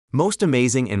Most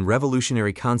amazing and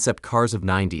revolutionary concept cars of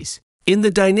 90s. In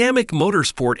the dynamic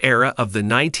motorsport era of the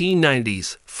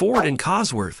 1990s, Ford and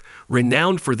Cosworth,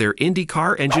 renowned for their Indy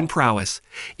car engine prowess,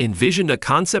 envisioned a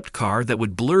concept car that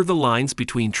would blur the lines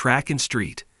between track and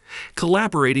street.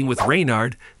 Collaborating with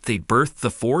Reynard, they birthed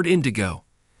the Ford Indigo.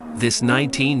 This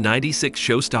 1996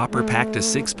 showstopper packed a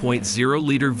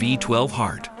 6.0-liter V12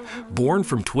 heart, born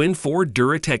from twin Ford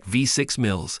Duratec V6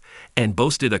 mills, and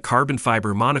boasted a carbon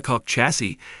fiber monocoque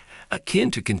chassis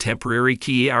akin to contemporary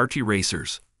Kia RT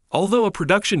racers. Although a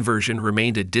production version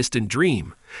remained a distant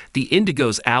dream, the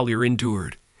Indigo's allure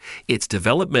endured. Its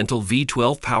developmental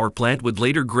V12 power plant would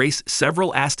later grace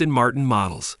several Aston Martin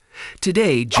models.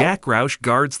 Today, Jack Roush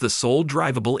guards the sole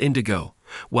drivable Indigo,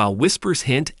 while whispers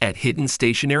hint at hidden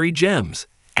stationary gems,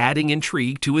 adding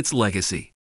intrigue to its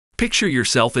legacy. Picture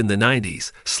yourself in the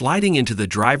 90s, sliding into the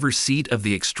driver's seat of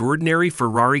the extraordinary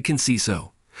Ferrari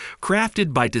Conciso.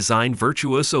 Crafted by design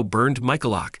virtuoso Bernd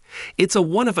Michalak, it's a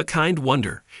one-of-a-kind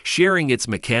wonder, sharing its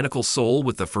mechanical soul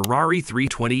with the Ferrari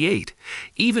 328,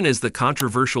 even as the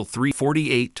controversial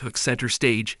 348 took center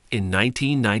stage in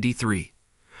 1993.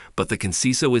 But the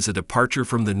Conciso is a departure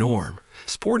from the norm,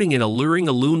 sporting an alluring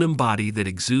aluminum body that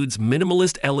exudes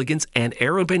minimalist elegance and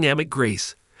aerodynamic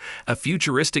grace. A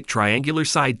futuristic triangular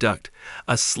side duct,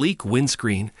 a sleek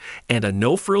windscreen, and a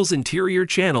no-frills interior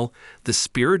channel, the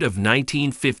spirit of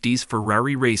 1950s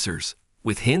Ferrari racers,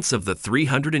 with hints of the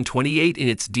 328 in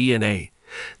its DNA.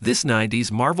 This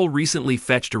 90s marvel recently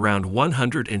fetched around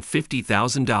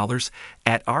 $150,000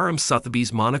 at RM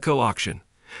Sotheby's Monaco auction,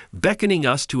 beckoning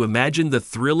us to imagine the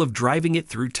thrill of driving it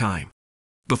through time.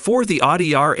 Before the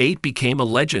Audi R8 became a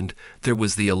legend, there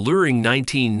was the alluring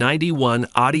 1991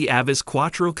 Audi Avus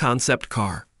Quattro concept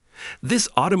car. This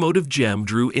automotive gem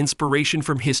drew inspiration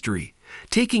from history,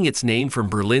 taking its name from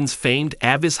Berlin's famed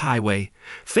Avus Highway,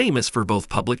 famous for both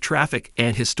public traffic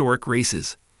and historic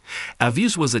races.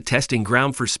 Avus was a testing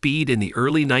ground for speed in the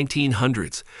early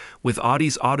 1900s, with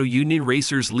Audi's auto union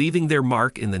racers leaving their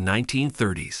mark in the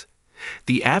 1930s.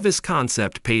 The Avus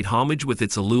concept paid homage with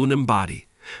its aluminum body,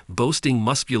 boasting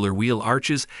muscular wheel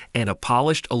arches and a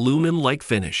polished aluminum-like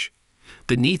finish.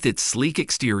 Beneath its sleek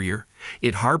exterior,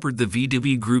 it harbored the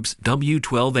VW Group's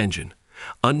W12 engine,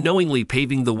 unknowingly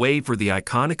paving the way for the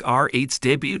iconic R8's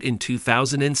debut in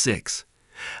 2006.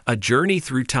 A journey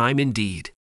through time indeed.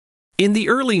 In the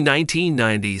early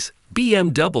 1990s,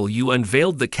 BMW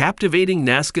unveiled the captivating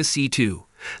Nazca C2,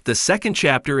 the second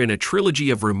chapter in a trilogy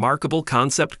of remarkable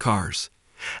concept cars.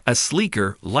 A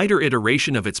sleeker, lighter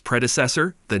iteration of its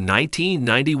predecessor, the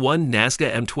 1991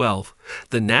 Nazca M12,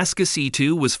 the Nazca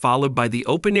C2 was followed by the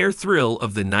open-air thrill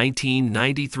of the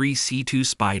 1993 C2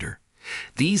 Spider.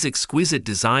 These exquisite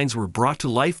designs were brought to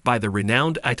life by the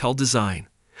renowned Ital Design.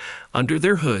 Under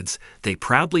their hoods, they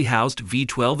proudly housed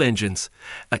V12 engines,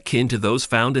 akin to those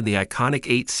found in the iconic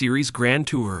 8 Series Grand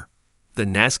Tourer. The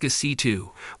Nazca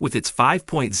C2, with its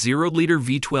 5.0-liter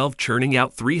V12 churning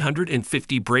out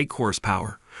 350 brake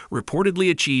horsepower,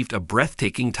 reportedly achieved a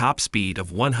breathtaking top speed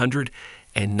of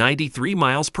 193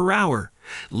 miles per hour,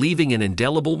 leaving an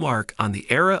indelible mark on the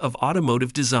era of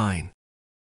automotive design.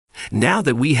 Now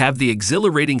that we have the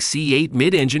exhilarating C8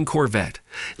 mid-engine Corvette,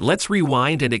 let's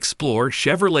rewind and explore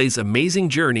Chevrolet's amazing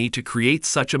journey to create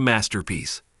such a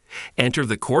masterpiece. Enter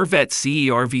the Corvette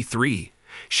CER-V3,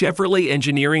 Chevrolet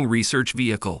engineering research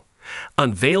vehicle,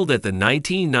 unveiled at the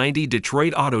 1990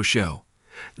 Detroit Auto Show.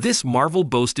 This marvel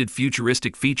boasted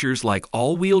futuristic features like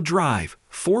all-wheel drive,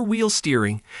 four-wheel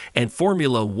steering, and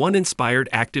Formula One-inspired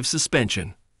active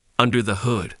suspension. Under the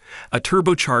hood, a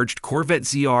turbocharged Corvette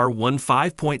ZR1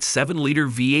 5.7-liter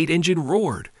V8 engine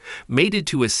roared, mated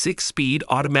to a 6-speed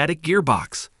automatic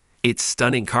gearbox. Its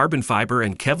stunning carbon fiber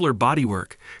and Kevlar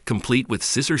bodywork, complete with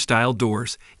scissor-style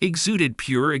doors, exuded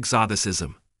pure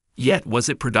exoticism. Yet, was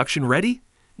it production-ready?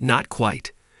 Not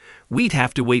quite. We'd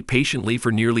have to wait patiently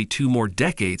for nearly 2 more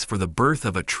decades for the birth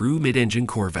of a true mid-engine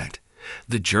Corvette.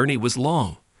 The journey was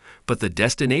long, but the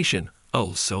destination,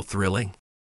 oh so thrilling.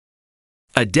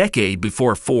 A decade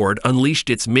before Ford unleashed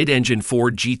its mid-engine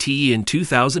Ford GT in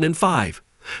 2005,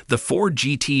 the Ford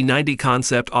GT90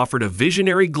 concept offered a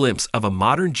visionary glimpse of a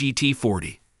modern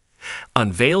GT40.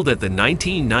 Unveiled at the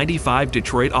 1995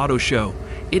 Detroit Auto Show,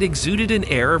 it exuded an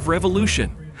air of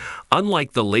revolution.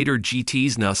 Unlike the later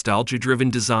GT's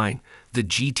nostalgia-driven design, the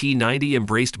GT90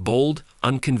 embraced bold,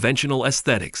 unconventional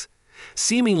aesthetics,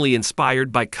 seemingly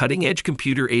inspired by cutting-edge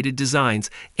computer-aided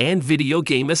designs and video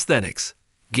game aesthetics.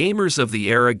 Gamers of the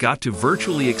era got to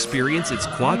virtually experience its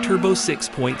quad-turbo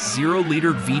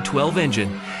 6.0-liter V12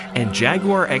 engine and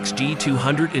Jaguar XJ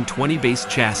 220-base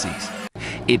chassis.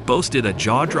 It boasted a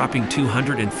jaw-dropping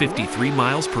 253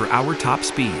 miles per hour top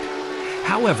speed.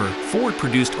 However, Ford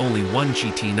produced only one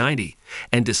GT90,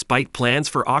 and despite plans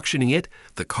for auctioning it,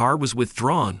 the car was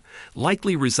withdrawn,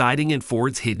 likely residing in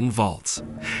Ford's hidden vaults.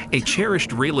 A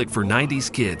cherished relic for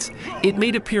 90s kids, it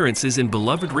made appearances in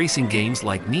beloved racing games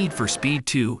like Need for Speed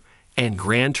 2 and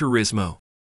Gran Turismo.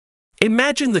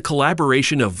 Imagine the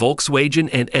collaboration of Volkswagen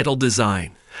and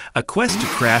Edeldesign, a quest to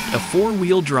craft a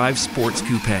four-wheel drive sports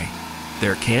coupe.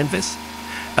 Their canvas?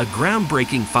 A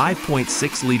groundbreaking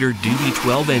 5.6-liter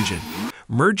DB12 engine,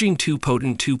 merging two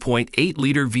potent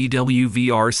 2.8-liter VW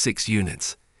VR6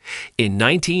 units. In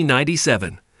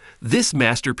 1997, this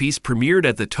masterpiece premiered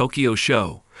at the Tokyo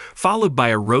Show, followed by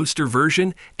a roadster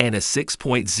version and a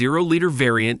 6.0-liter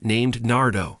variant named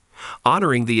Nardo,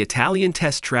 honoring the Italian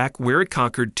test track where it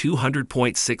conquered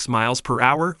 200.6 miles per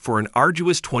hour for an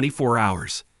arduous 24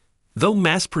 hours. Though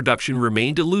mass production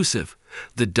remained elusive,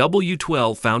 the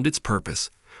W12 found its purpose,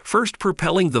 first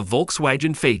propelling the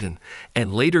Volkswagen Phaeton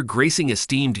and later gracing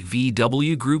esteemed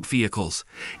VW Group vehicles,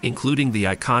 including the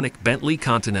iconic Bentley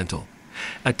Continental.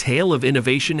 A tale of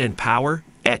innovation and power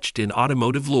etched in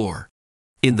automotive lore.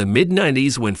 In the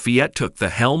mid-90s, when Fiat took the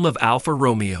helm of Alfa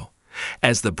Romeo,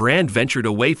 as the brand ventured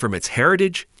away from its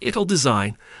heritage,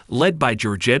 Edeldesign, led by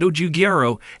Giorgetto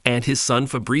Giugiaro and his son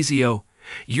Fabrizio,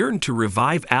 yearned to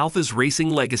revive Alfa's racing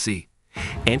legacy.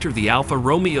 Enter the Alfa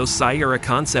Romeo Scighera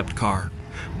concept car,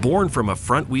 born from a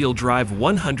front-wheel drive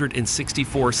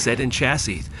 164 sedan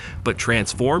chassis, but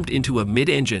transformed into a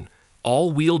mid-engine,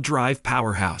 all-wheel drive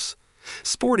powerhouse.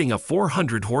 Sporting a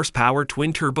 400-horsepower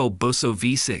twin-turbo Bosso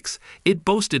V6, it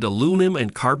boasted aluminum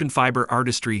and carbon fiber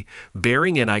artistry,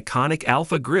 bearing an iconic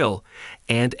Alfa grille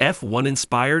and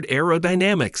F1-inspired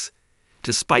aerodynamics.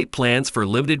 Despite plans for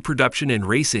limited production and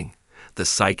racing, the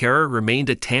Scighera remained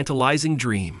a tantalizing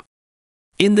dream.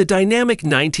 In the dynamic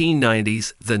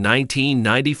 1990s, the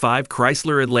 1995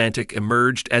 Chrysler Atlantic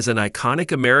emerged as an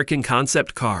iconic American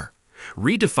concept car,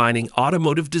 redefining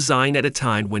automotive design at a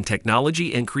time when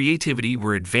technology and creativity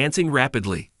were advancing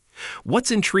rapidly.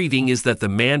 What's intriguing is that the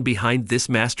man behind this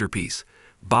masterpiece,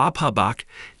 Bob Hubach,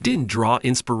 didn't draw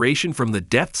inspiration from the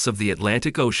depths of the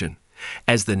Atlantic Ocean,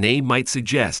 as the name might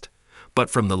suggest, but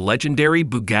from the legendary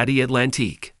Bugatti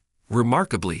Atlantique.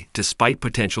 Remarkably, despite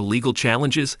potential legal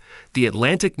challenges, the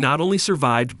Atlantic not only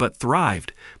survived but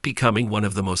thrived, becoming one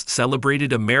of the most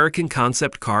celebrated American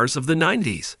concept cars of the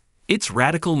 90s. Its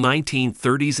radical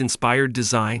 1930s-inspired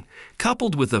design,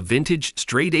 coupled with a vintage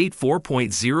straight-eight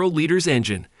 4.0 liters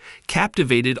engine,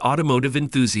 captivated automotive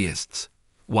enthusiasts.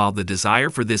 While the desire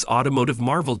for this automotive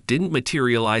marvel didn't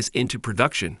materialize into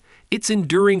production, its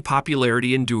enduring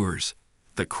popularity endures.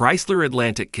 The Chrysler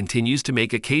Atlantic continues to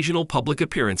make occasional public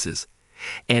appearances,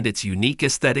 and its unique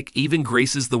aesthetic even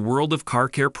graces the world of car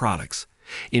care products,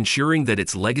 ensuring that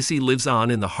its legacy lives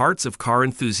on in the hearts of car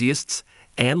enthusiasts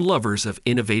and lovers of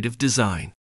innovative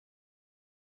design.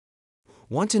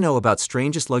 Want to know about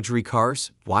strangest luxury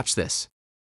cars? Watch this.